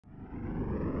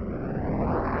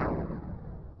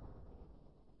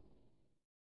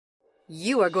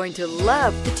You are going to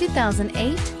love the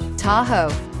 2008 Tahoe.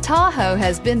 Tahoe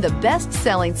has been the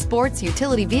best-selling sports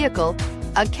utility vehicle,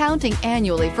 accounting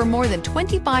annually for more than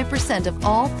 25% of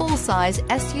all full-size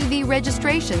SUV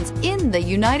registrations in the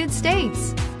United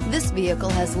States. This vehicle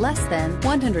has less than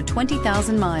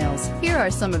 120,000 miles. Here are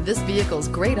some of this vehicle's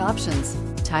great options: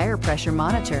 tire pressure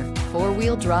monitor,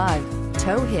 four-wheel drive,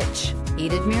 tow hitch,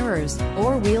 heated mirrors,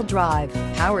 four-wheel drive,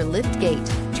 power lift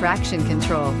gate, traction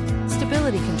control,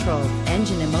 stability control,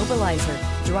 engine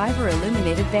immobilizer, driver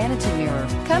illuminated vanity mirror.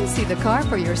 Come see the car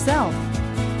for yourself.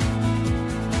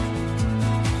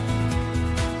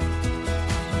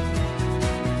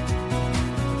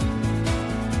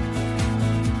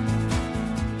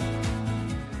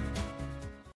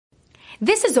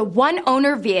 This is a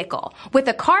one-owner vehicle with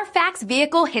a Carfax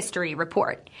Vehicle History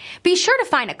Report. Be sure to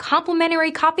find a complimentary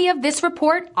copy of this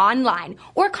report online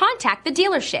or contact the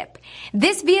dealership.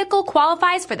 This vehicle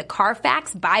qualifies for the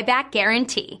Carfax Buyback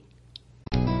Guarantee.